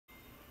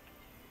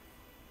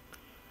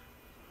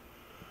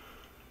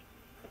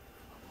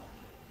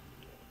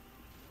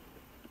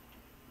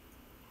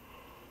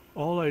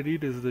All I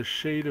need is the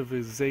shade of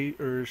shade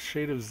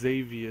of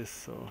Xavius,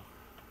 so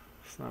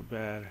it's not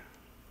bad.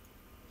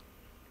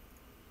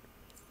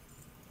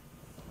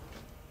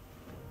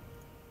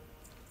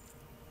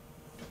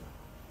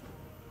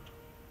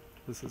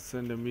 This is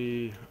sending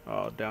me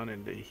down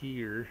into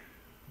here.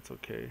 It's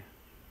okay.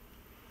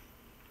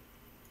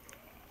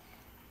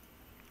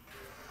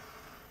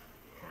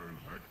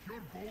 I'll hack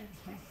your bones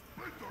to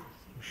splinters.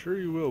 I'm sure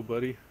you will,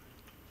 buddy.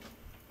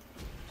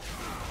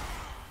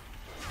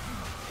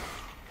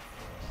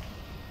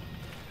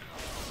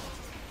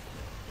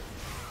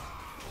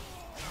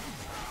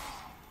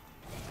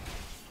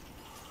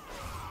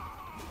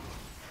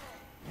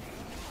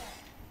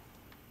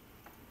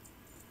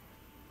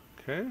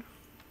 Okay.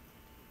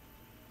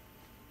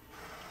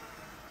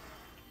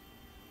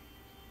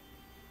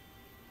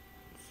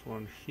 This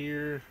one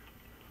here.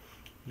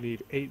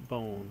 Need 8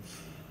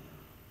 bones.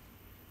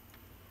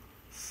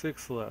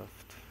 6 left.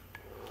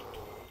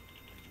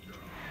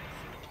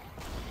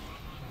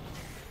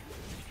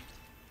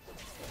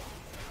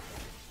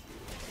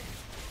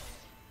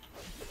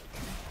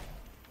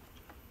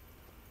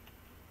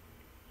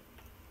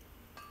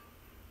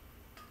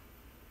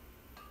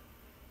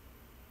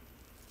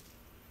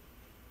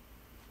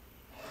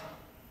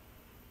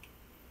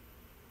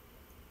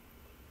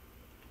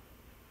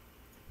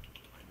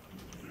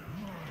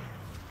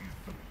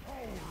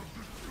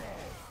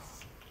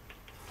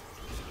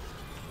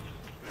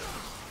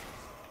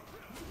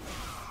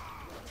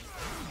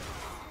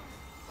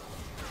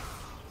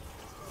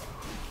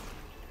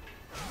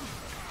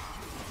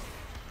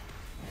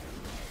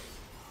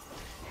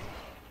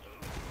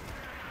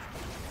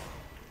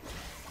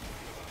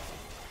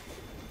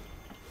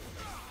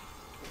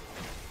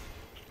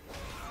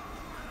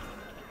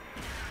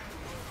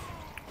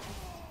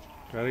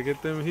 Gotta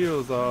get them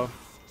heals off.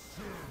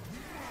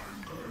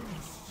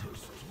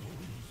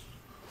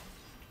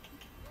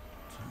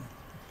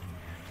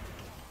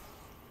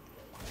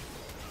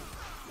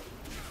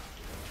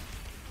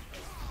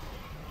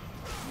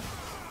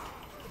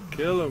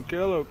 Kill him,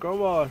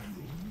 come on.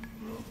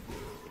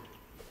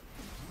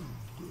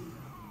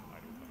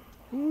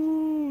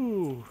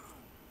 Ooh.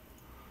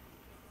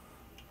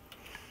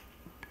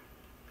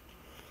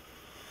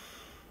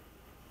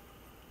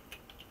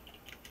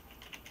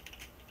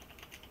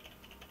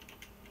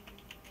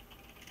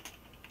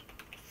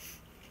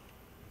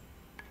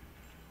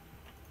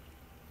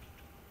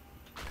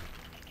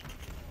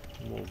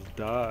 Almost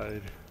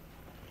died.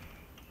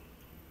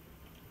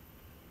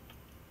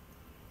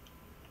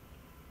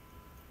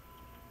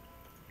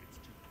 It's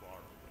too far away.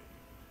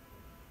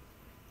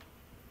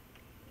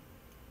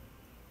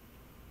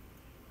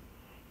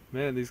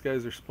 Man, these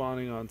guys are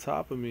spawning on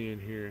top of me in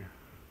here.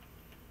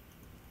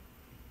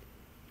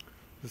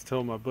 Just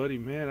told my buddy,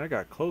 man, I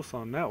got close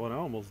on that one. I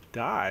almost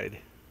died.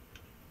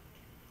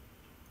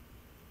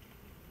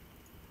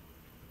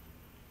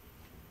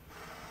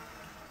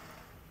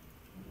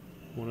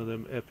 One of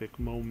them epic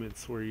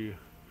moments where you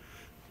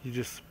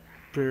just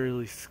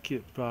barely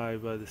skip by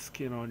the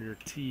skin on your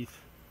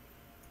teeth.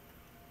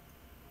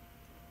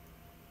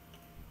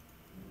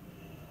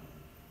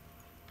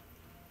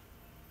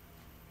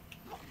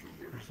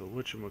 There's a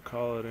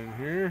whatchamacallit in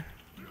here.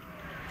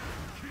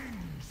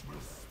 Kings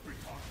will spit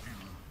on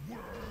you,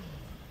 worm.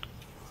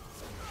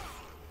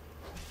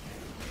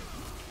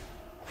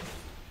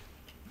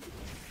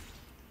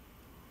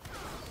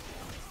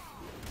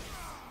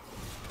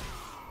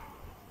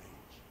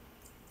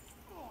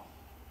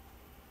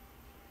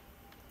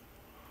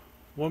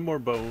 One more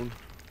bone.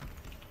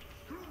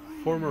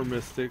 4 more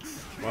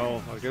mystics.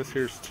 Well, I guess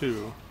here's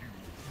 2.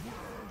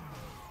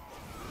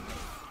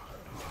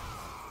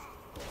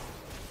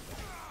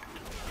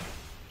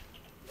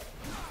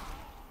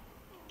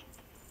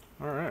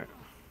 Alright.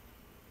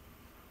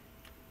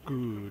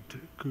 Good,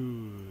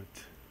 good.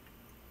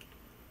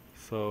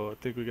 So I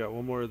think we got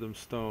one more of them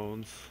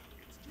stones.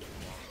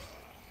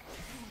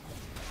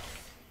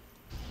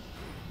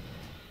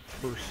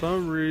 For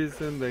some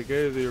reason they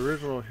gave the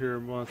original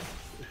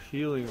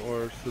healing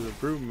orbs to the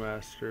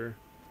Brewmaster.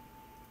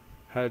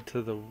 Had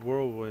to the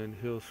Whirlwind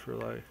heals for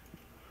life.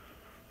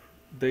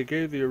 They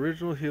gave the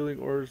original healing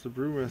orbs the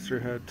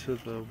Brewmaster had to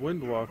the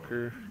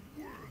Windwalker.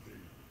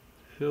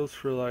 Heals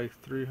for like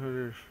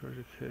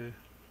 340k.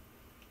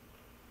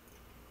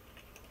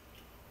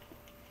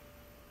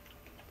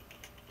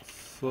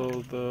 So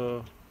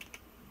the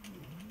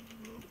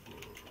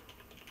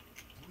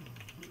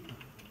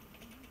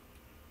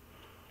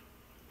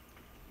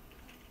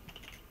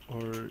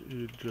or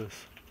you just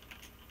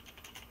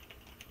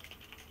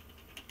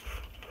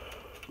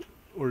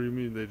or you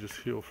mean they just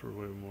heal for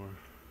way more?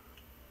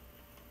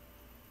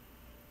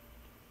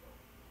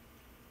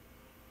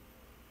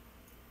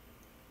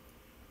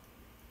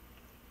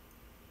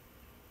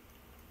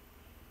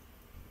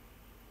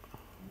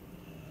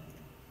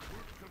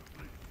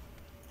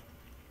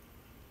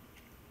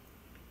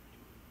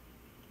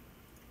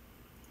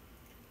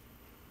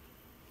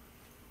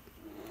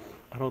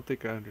 I don't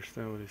think I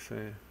understand what he's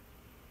saying.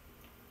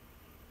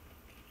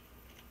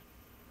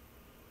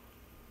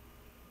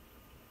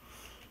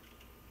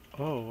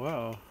 Oh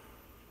wow.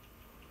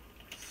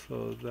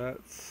 So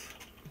that's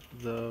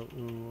the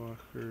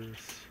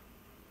Moonwalker's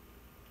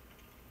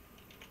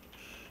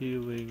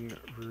healing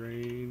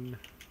rain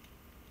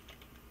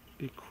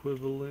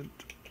equivalent.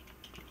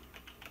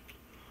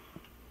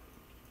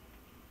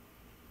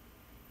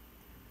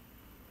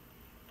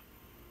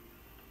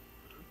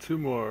 Two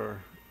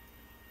more.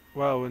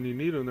 Wow, when you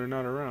need them, they're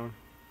not around.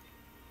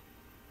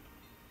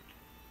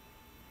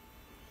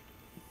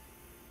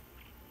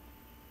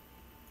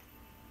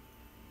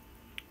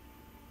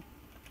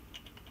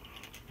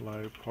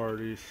 Live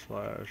party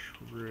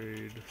 /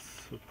 raid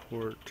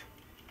support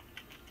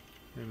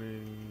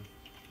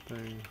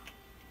anything.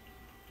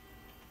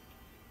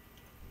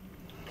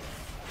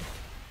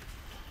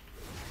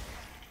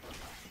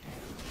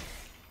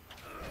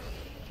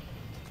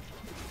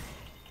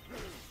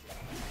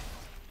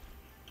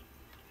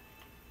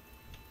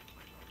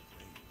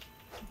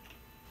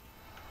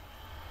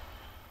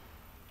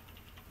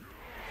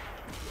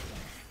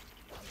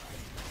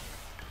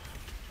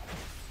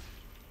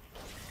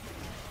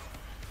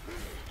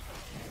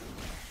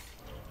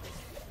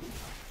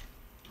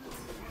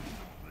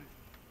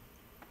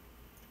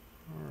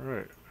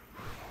 Alright.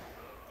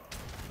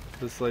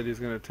 This lady's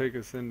gonna take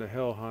us into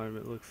Helheim,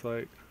 it looks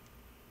like.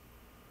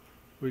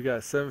 We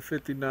got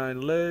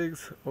 759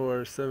 legs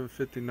or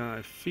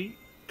 759 feet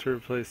to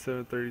replace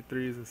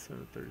 733s and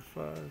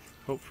 735s.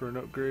 Hope for an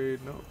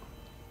upgrade. No.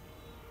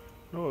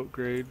 No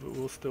upgrade, but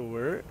we'll still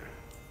wear it.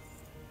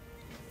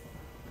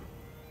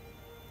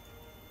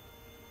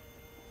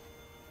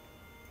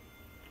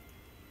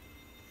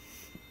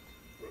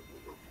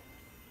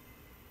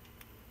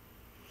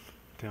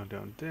 Down,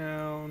 down,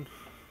 down.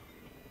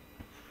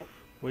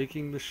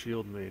 Waking the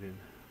Shield Maiden.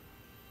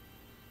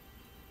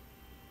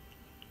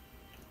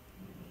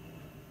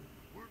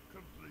 Work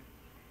complete.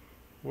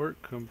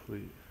 Work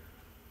complete.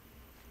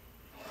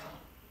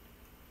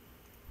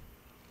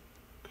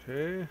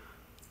 Okay.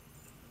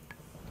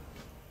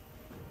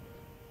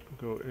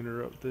 Go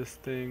interrupt this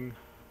thing.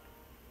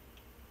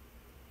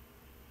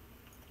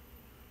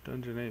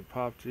 Dungeon ain't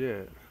popped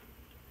yet.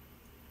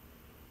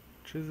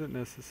 Which isn't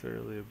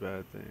necessarily a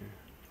bad thing.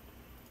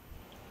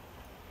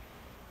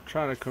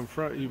 Trying to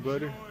confront you,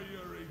 buddy. Enjoy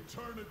your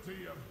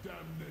eternity of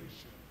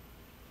damnation.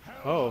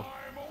 Oh.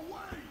 Helheim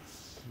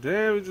awaits.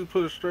 Damn, we just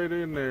put it straight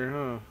in there,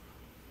 huh?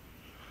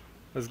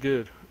 That's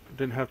good.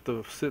 Didn't have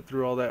to sit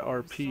through all that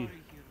RP.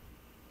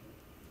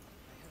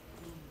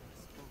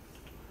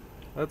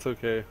 That's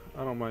okay.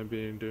 I don't mind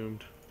being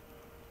doomed.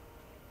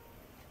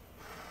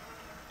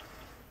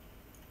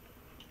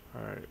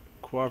 Alright.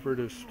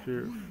 Cooperative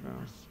spirit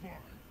found. Respite.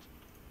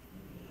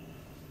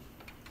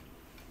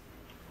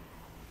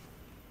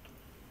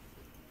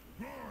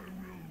 I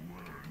will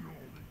wear your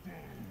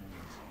bones.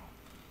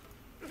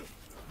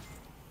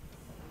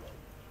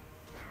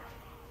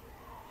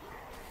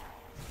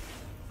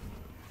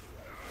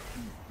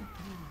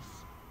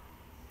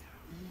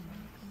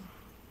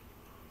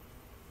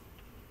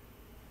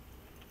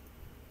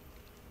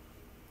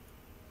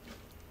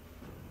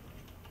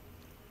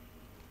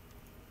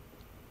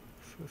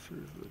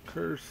 Accessories of the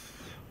curse.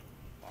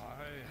 I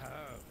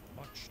have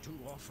much to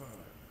offer.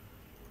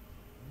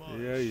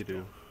 Yeah, you do.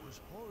 stuff was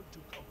hard to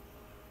come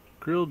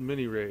Grilled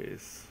mini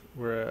rays.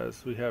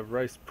 Whereas we have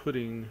rice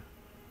pudding.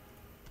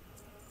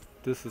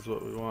 This is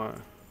what we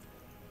want.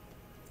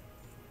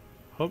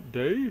 Hump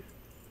day?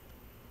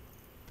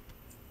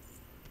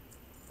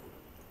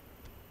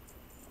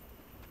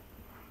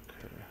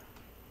 Okay.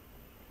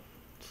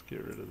 Let's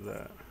get rid of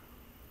that.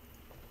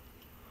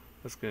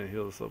 That's gonna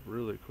heal us up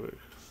really quick.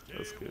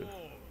 That's good.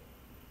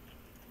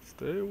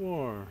 Stay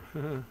warm.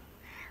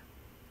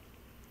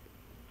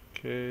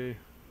 Okay.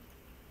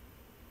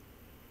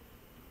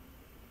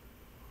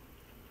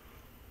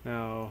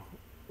 Now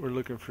we're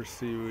looking for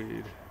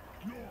seaweed.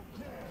 Your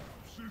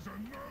corpse is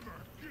another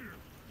gift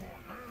for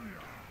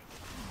Elia.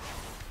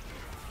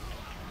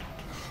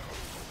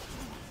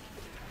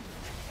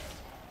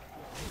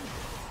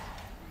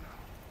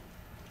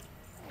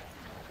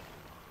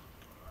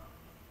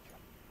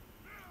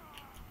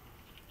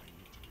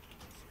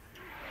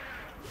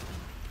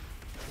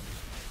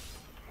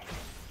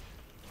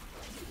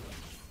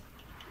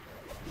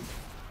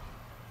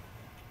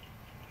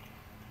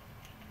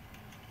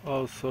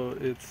 Oh, so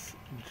it's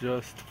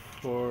just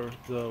for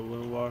the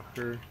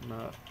Windwalker,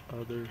 not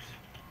others.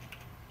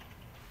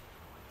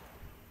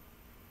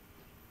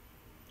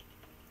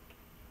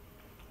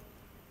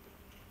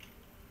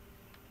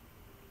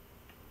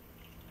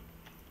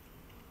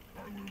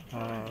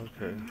 Ah,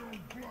 okay.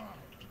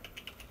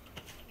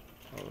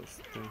 I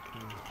was thinking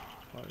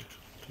 5.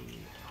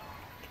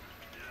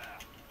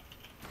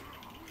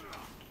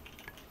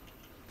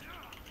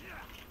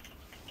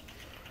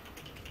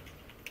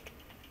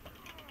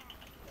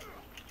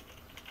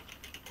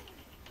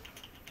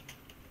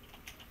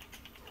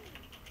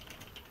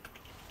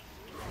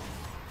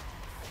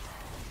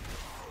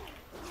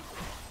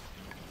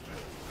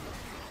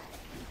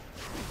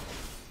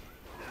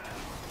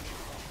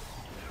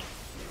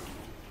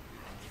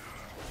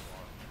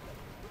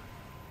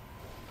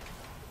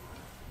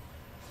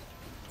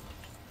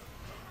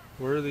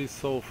 Worthy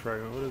soul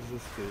fragment. What does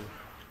this do?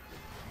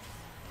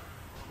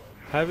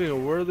 Having a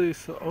worthy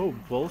soul. Oh,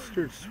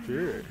 bolstered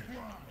spirit.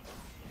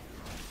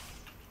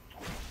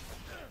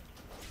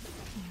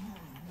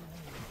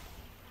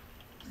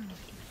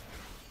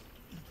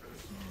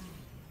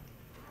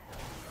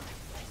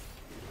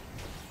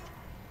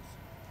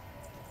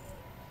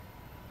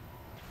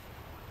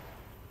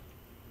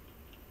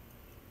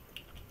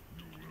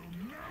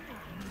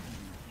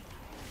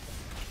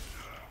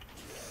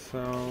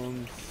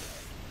 Sounds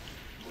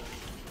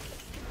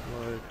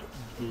like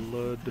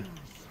blood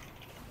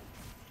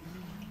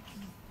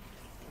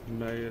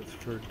maggots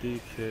for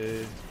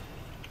DK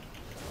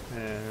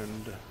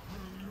and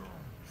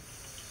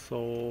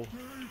soul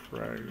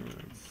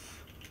fragments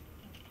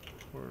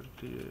for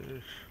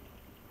DH.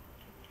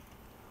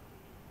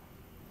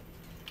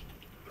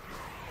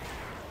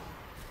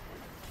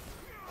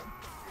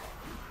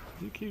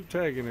 You keep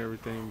tagging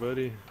everything,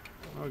 buddy.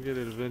 I'll get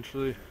it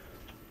eventually.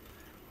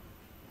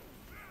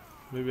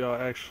 Maybe I'll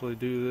actually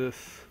do this.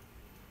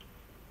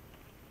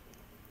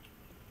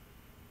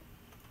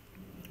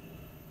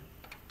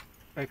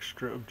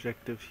 Extra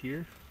objective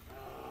here.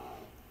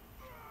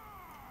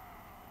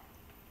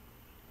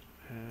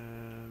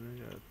 And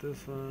we got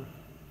this one.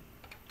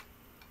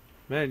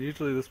 Man,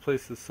 usually this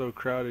place is so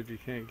crowded you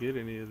can't get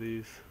any of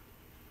these.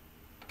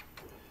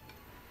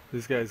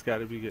 These guys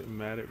gotta be getting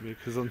mad at me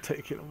because I'm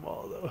taking them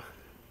all though.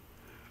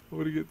 I'm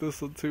gonna get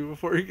this one too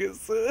before he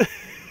gets it.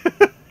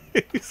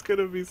 He's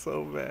gonna be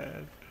so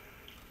mad.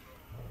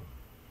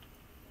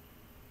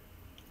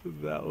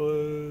 That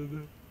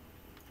one.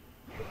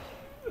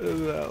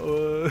 And that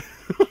one.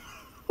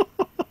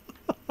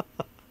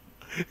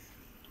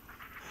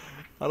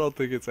 I don't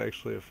think it's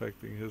actually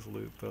affecting his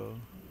loot though.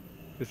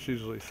 It's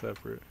usually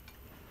separate.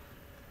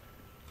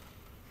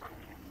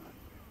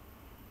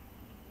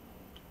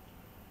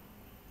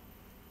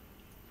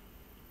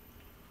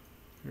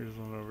 Here's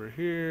one over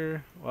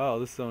here. Wow,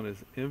 this zone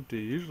is empty.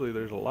 Usually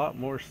there's a lot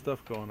more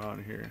stuff going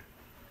on here.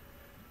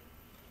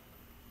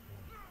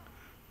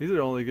 These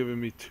are only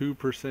giving me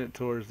 2%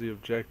 towards the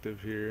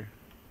objective here.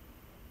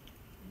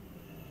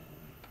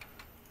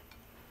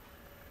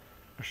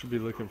 I should be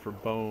looking for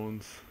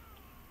bones.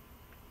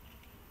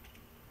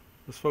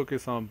 Let's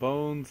focus on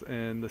bones,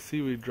 and the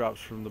seaweed drops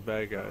from the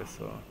bad guys,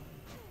 so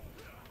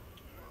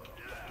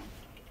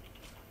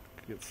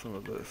get some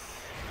of this.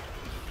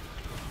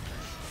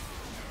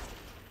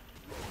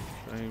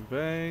 Bang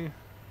bang.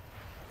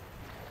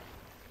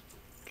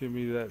 Give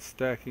me that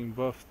stacking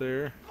buff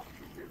there.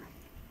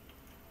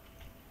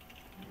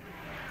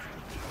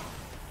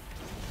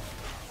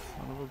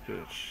 Son of a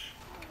bitch.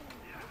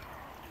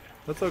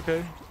 That's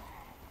okay.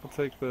 I'll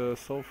take the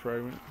soul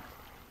fragment.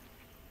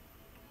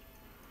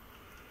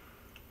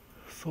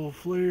 Soul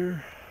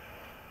flare.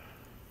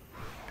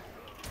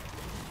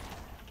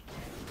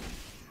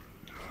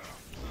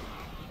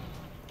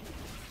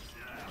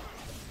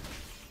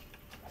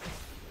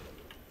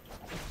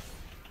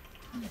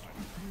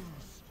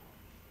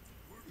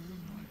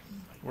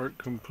 Work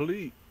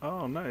complete.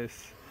 Oh,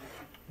 nice.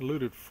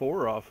 Looted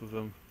 4 off of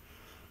him.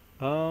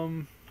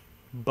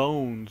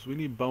 Bones. We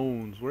need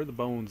bones. Where are the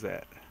bones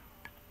at?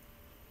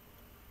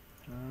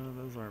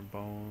 Those aren't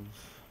bones.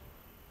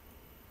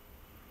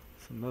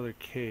 It's another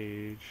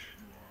cage.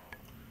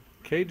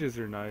 Cages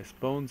are nice.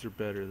 Bones are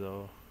better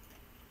though.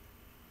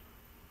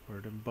 Where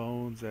are the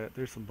bones at?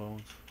 There's some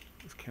bones.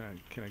 Can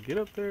I get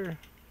up there? I'm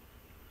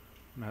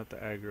gonna have to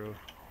aggro.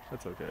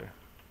 That's okay.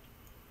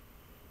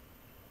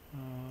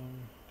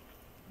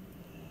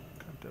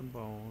 Got them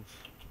bones.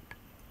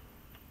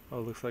 Oh,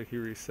 looks like he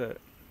reset.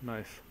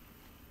 Nice.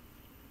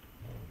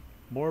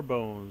 More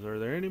bones. Are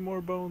there any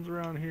more bones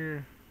around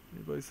here?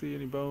 Anybody see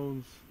any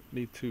bones?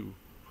 Need 2.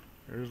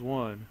 There's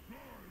 1.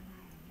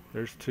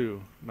 There's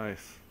 2.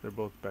 Nice. They're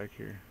both back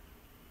here.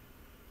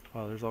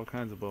 Wow, there's all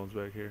kinds of bones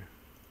back here.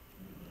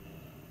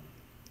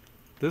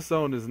 This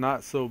zone is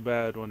not so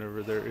bad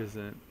whenever there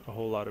isn't a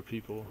whole lot of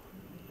people.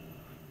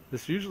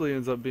 This usually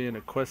ends up being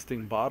a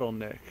questing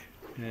bottleneck,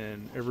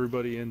 and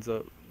everybody ends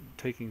up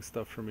taking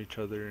stuff from each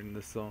other in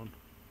this zone.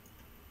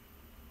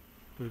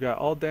 We've got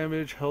all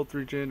damage, health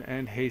regen,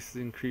 and haste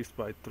increased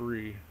by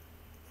 3.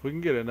 If we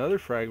can get another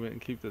fragment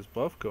and keep this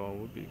buff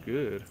going, would be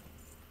good.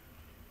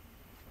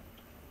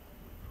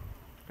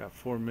 Got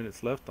 4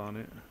 minutes left on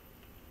it.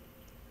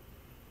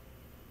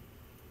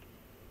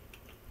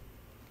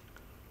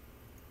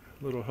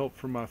 Little help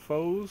from my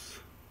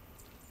foes.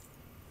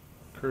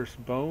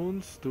 Cursed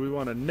bones. Do we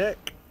want a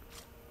neck?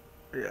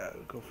 Yeah,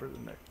 we'll go for the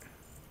neck.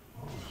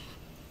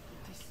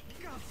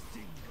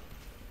 Disgusting.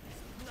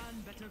 This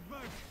plan better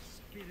work,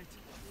 spirit.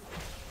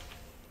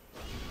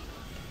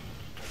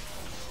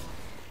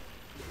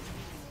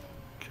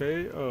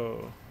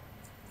 KO.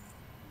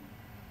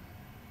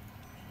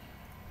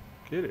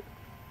 Get it.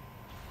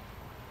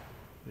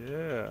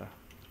 Yeah.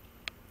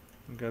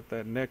 We got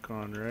that neck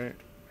on, right?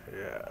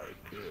 Yeah,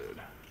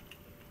 good.